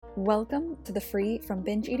Welcome to the Free from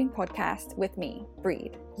Binge Eating podcast with me,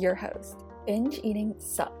 Breed, your host. Binge eating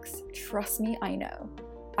sucks. Trust me, I know.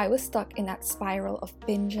 I was stuck in that spiral of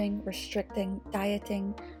binging, restricting,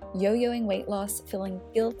 dieting, yo-yoing weight loss, feeling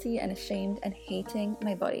guilty and ashamed and hating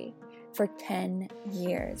my body for 10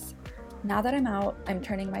 years. Now that I'm out, I'm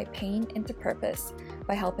turning my pain into purpose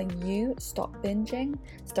by helping you stop binging,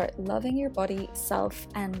 start loving your body, self,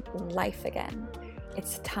 and life again.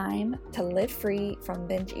 It's time to live free from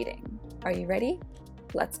binge eating. Are you ready?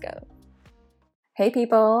 Let's go. Hey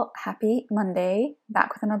people, happy Monday.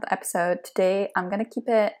 Back with another episode. Today I'm going to keep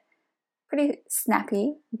it pretty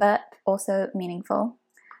snappy, but also meaningful.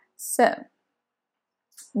 So,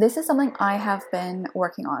 this is something I have been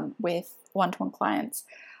working on with one-to-one clients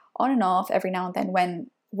on and off every now and then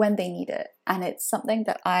when they need it. And it's something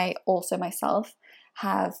that I also myself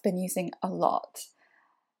have been using a lot.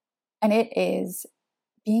 And it is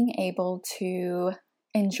being able to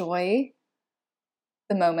enjoy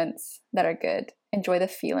the moments that are good, enjoy the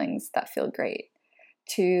feelings that feel great,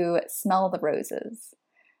 to smell the roses.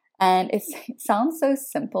 And it sounds so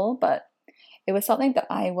simple, but it was something that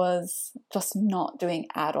I was just not doing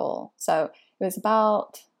at all. So it was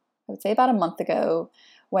about a month ago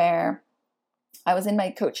where I was in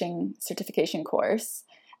my coaching certification course,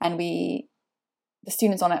 and the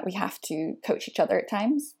students on it, we have to coach each other at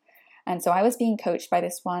times. And so I was being coached by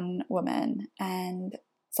this one woman, and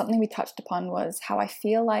something we touched upon was how I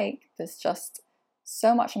feel like there's just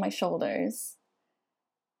so much on my shoulders,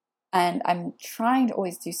 and I'm trying to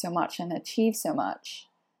always do so much and achieve so much,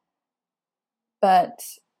 but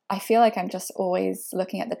I feel like I'm just always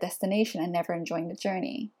looking at the destination and never enjoying the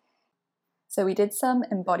journey. So we did some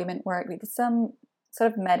embodiment work, we did some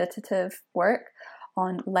sort of meditative work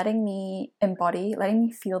on letting me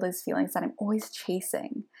feel those feelings that I'm always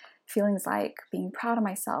chasing. Feelings like being proud of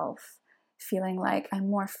myself, feeling like I'm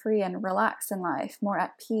more free and relaxed in life, more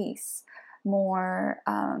at peace, more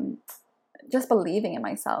just believing in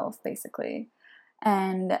myself, basically.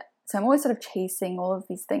 And so I'm always sort of chasing all of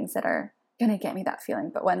these things that are going to get me that feeling.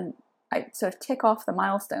 But when I sort of tick off the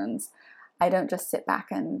milestones, I don't just sit back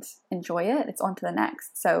and enjoy it. It's on to the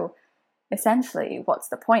next. So essentially, what's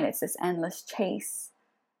the point? It's this endless chase,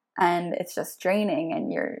 and it's just draining, and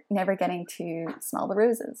you're never getting to smell the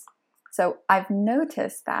roses. So I've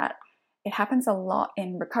noticed that it happens a lot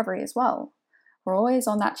in recovery as well. We're always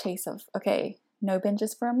on that chase of, okay, no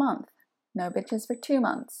binges for a month, no binges for 2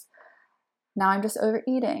 months. Now I'm just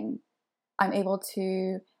overeating. I'm able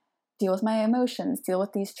to deal with my emotions, deal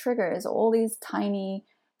with these triggers, all these tiny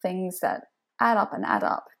things that add up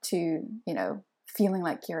to, feeling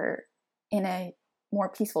like you're in a more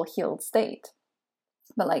peaceful, healed state.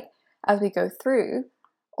 But like, as we go through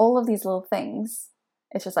all of these little things,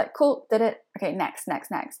 it's just like, cool, did it. Okay, next.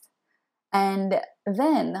 And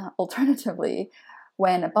then alternatively,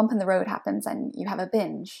 when a bump in the road happens and you have a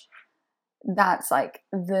binge, that's like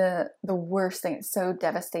the worst thing. It's so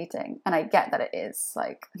devastating. And I get that it is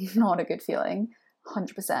like not a good feeling,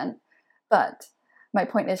 100%. But my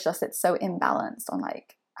point is just, it's so imbalanced on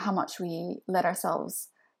like how much we let ourselves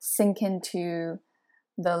sink into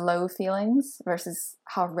the low feelings versus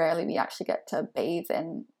how rarely we actually get to bathe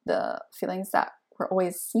in the feelings that we're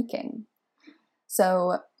always seeking.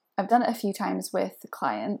 So I've done it a few times with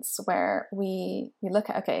clients where we look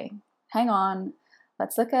at, okay, hang on,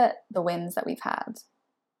 let's look at the wins that we've had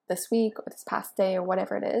this week or this past day or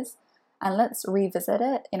whatever it is, and let's revisit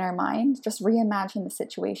it in our mind, just reimagine the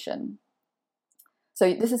situation.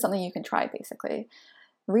 So this is something you can try, basically.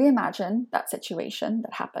 Reimagine that situation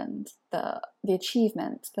that happened, the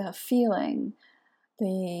achievement, the feeling,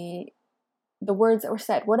 the words that were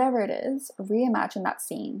said, whatever it is, reimagine that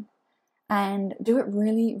scene and do it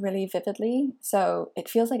really, really vividly so it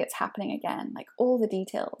feels like it's happening again, like all the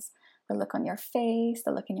details, the look on your face,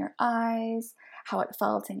 the look in your eyes, how it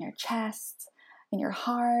felt in your chest, in your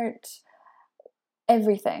heart,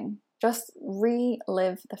 everything. Just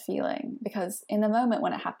relive the feeling, because in the moment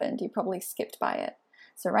when it happened, you probably skipped by it.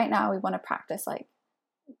 So right now we want to practice like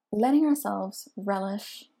letting ourselves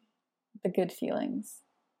relish the good feelings,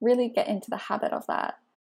 really get into the habit of that.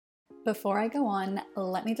 Before I go on,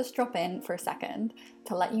 let me just drop in for a second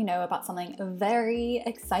to let you know about something very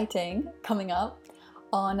exciting coming up.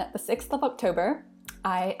 On the 6th of October,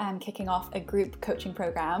 I am kicking off a group coaching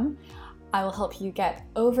program. I will help you get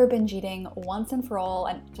over binge eating once and for all,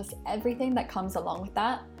 and just everything that comes along with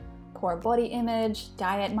that. Poor body image,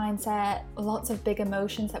 diet mindset, lots of big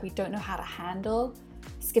emotions that we don't know how to handle,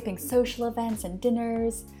 skipping social events and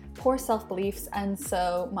dinners, poor self-beliefs, and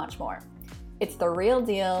so much more. It's the real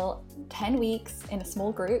deal, 10 weeks in a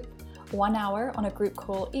small group 1 hour on a group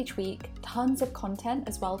call each week, tons of content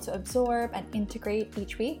as well to absorb and integrate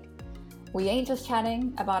each week. We ain't just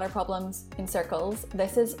chatting about our problems in circles.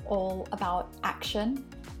 This is all about action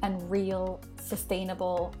and real,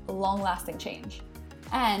 sustainable, long-lasting change.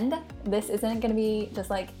 And this isn't going to be just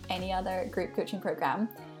like any other group coaching program.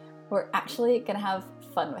 We're actually going to have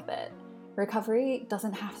fun with it. Recovery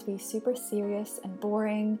doesn't have to be super serious and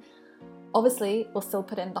boring. Obviously, we'll still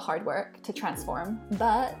put in the hard work to transform,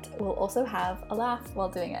 but we'll also have a laugh while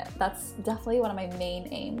doing it. That's definitely one of my main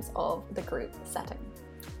aims of the group setting.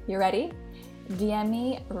 You ready? DM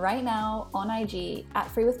me right now on IG at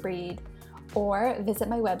freewithbreed, or visit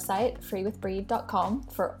my website freewithbreed.com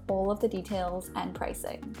for all of the details and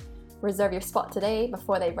pricing. Reserve your spot today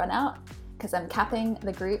before they run out, because I'm capping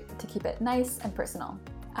the group to keep it nice and personal.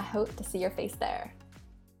 I hope to see your face there.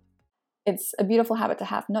 It's a beautiful habit to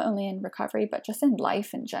have, not only in recovery, but just in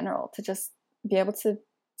life in general, to just be able to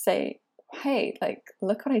say, hey, like,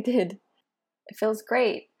 look what I did. It feels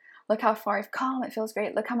great. Look how far I've come. It feels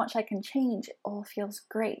great. Look how much I can change. It all feels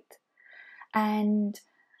great. And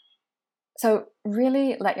so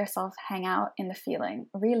really let yourself hang out in the feeling,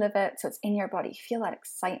 relive it so it's in your body. You feel that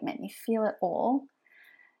excitement, you feel it all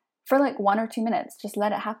for like 1 or 2 minutes. Just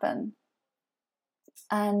let it happen.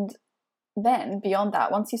 And then beyond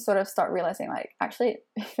that, once you sort of start realizing like, actually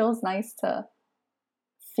it feels nice to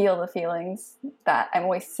feel the feelings that I'm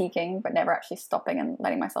always seeking, but never actually stopping and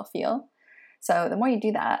letting myself feel. So the more you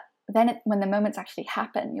do that, then when the moments actually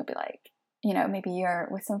happen, you'll be like, you know, maybe you're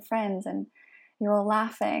with some friends and you're all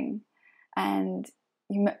laughing, and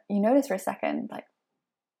you notice for a second, like,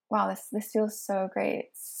 wow, this feels so great,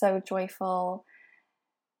 so joyful.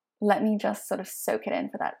 Let me just sort of soak it in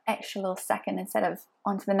for that extra little second instead of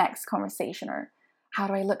onto the next conversation, or how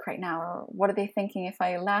do I look right now, or what are they thinking if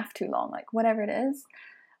I laugh too long, like whatever it is.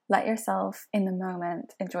 Let yourself in the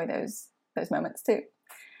moment enjoy those moments too.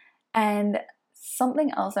 And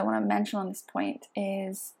something else I want to mention on this point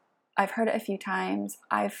is, I've heard it a few times,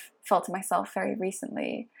 I've felt it myself very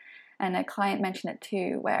recently, and a client mentioned it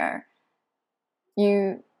too, where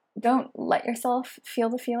you don't let yourself feel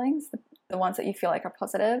the feelings, the ones that you feel like are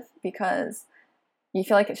positive, because you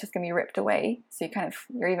feel like it's just going to be ripped away. So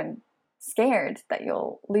you're even scared that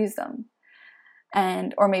you'll lose them.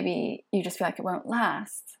 Or maybe you just feel like it won't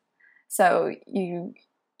last. So you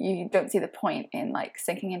don't see the point in like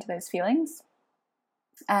sinking into those feelings.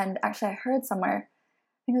 And actually I heard somewhere,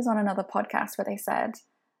 I think it was on another podcast, where they said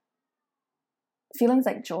feelings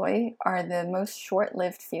like joy are the most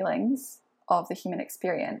short-lived feelings of the human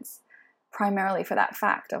experience, primarily for that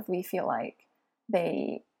fact of we feel like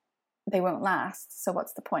they won't last, so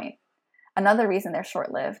what's the point? Another reason they're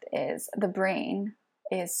short-lived is the brain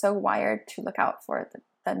is so wired to look out for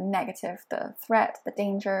the negative, the threat, the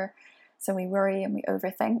danger. So we worry and we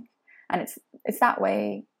overthink, and it's that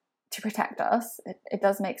way to protect us. It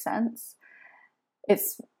does make sense.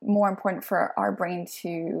 It's more important for our brain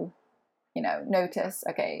to, notice,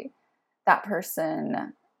 okay, that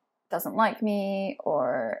person doesn't like me,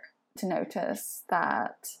 or to notice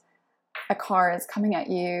that a car is coming at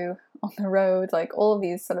you on the road, like all of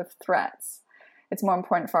these sort of threats. It's more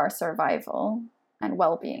important for our survival and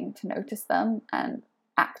well-being to notice them and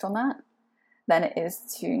act on that than it is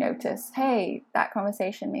to notice, hey, that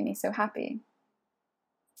conversation made me so happy.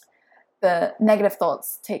 The negative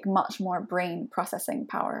thoughts take much more brain processing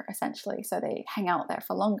power, essentially, so they hang out there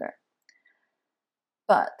for longer.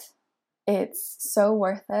 But it's so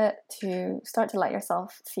worth it to start to let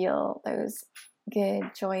yourself feel those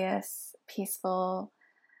good, joyous, peaceful,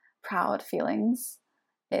 proud feelings.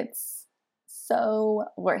 It's so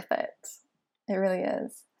worth it. It really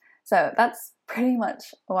is. So that's pretty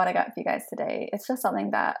much what I got for you guys today. It's just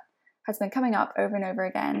something that has been coming up over and over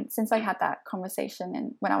again since I had that conversation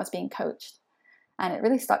and when I was being coached. And it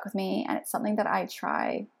really stuck with me, and it's something that I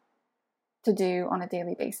try to do on a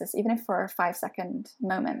daily basis, even if for a 5-second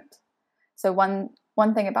moment. So one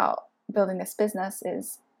thing about building this business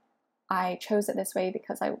is I chose it this way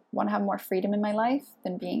because I want to have more freedom in my life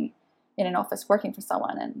than being in an office working for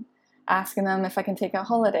someone and asking them if I can take a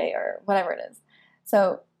holiday or whatever it is.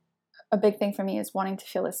 So a big thing for me is wanting to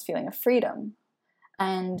feel this feeling of freedom.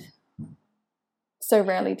 And so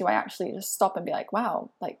rarely do I actually just stop and be like, wow,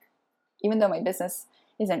 like even though my business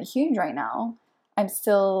isn't huge right now, I'm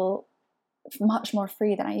still much more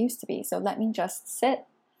free than I used to be. So let me just sit,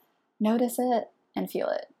 notice it, and feel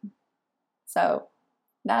it. So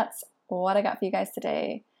that's what I got for you guys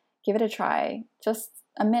today. Give it a try. Just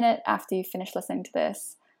a minute after you finish listening to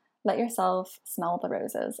this, let yourself smell the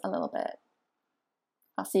roses a little bit.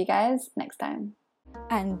 I'll see you guys next time.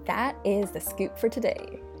 And that is the scoop for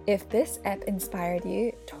today. If this ep inspired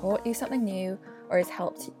you, taught you something new, or has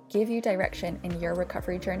helped give you direction in your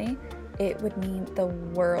recovery journey, it would mean the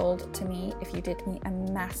world to me if you did me a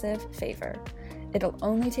massive favor. It'll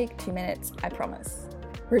only take 2 minutes, I promise.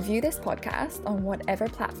 Review this podcast on whatever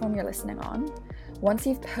platform you're listening on. Once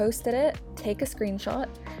you've posted it, take a screenshot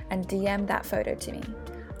and DM that photo to me.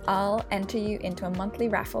 I'll enter you into a monthly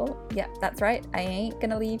raffle. Yep, that's right, I ain't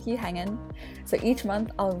gonna leave you hanging. So each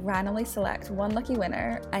month I'll randomly select one lucky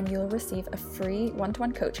winner and you'll receive a free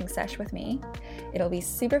one-to-one coaching session with me. It'll be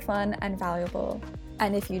super fun and valuable.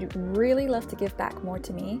 And if you'd really love to give back more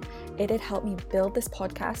to me, it'd help me build this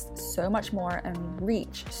podcast so much more and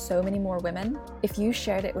reach so many more women if you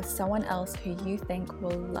shared it with someone else who you think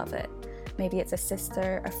will love it. Maybe it's a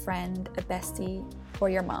sister, a friend, a bestie, or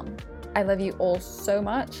your mom. I love you all so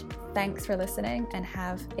much. Thanks for listening and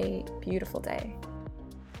have a beautiful day.